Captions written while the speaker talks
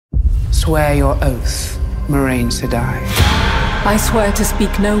Swear your oath, Moraine Sedai. I swear to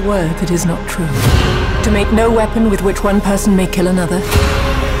speak no word that is not true, to make no weapon with which one person may kill another,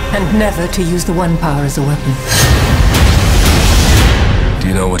 and never to use the one power as a weapon. Do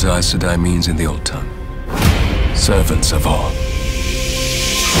you know what Aes Sedai means in the old tongue? Servants of all.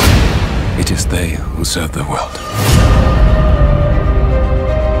 It is they who serve the world.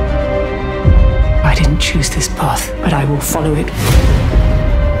 I didn't choose this path, but I will follow it.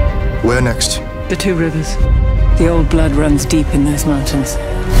 Where next? The two rivers. The old blood runs deep in those mountains.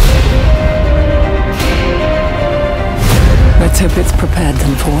 Let's hope it's prepared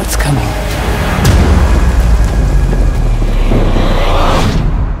them for what's coming.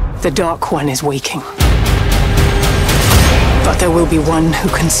 The Dark One is waking. But there will be one who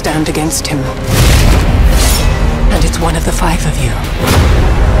can stand against him. And it's one of the five of you.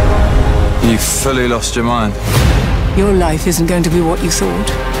 You fully lost your mind. Your life isn't going to be what you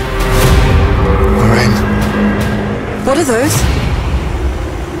thought. Moraine. What are those?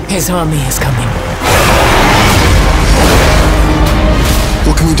 His army is coming.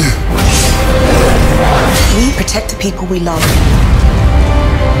 What can we do? We protect the people we love,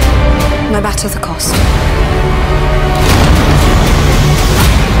 no matter the cost.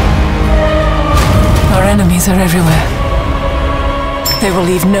 Our enemies are everywhere. They will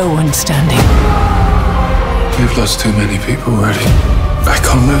leave no one standing. We've lost too many people already. I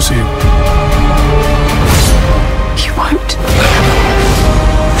can't lose you. You won't.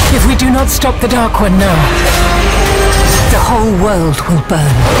 If we do not stop the Dark One now, the whole world will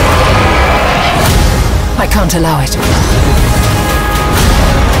burn. I can't allow it.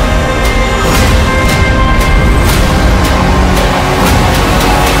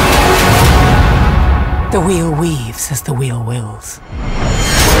 The wheel weaves as the wheel wills.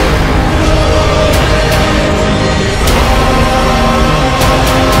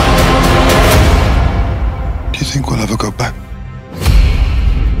 Do you think we'll ever go back?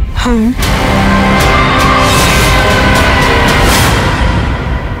 Home?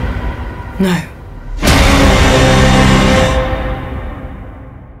 No.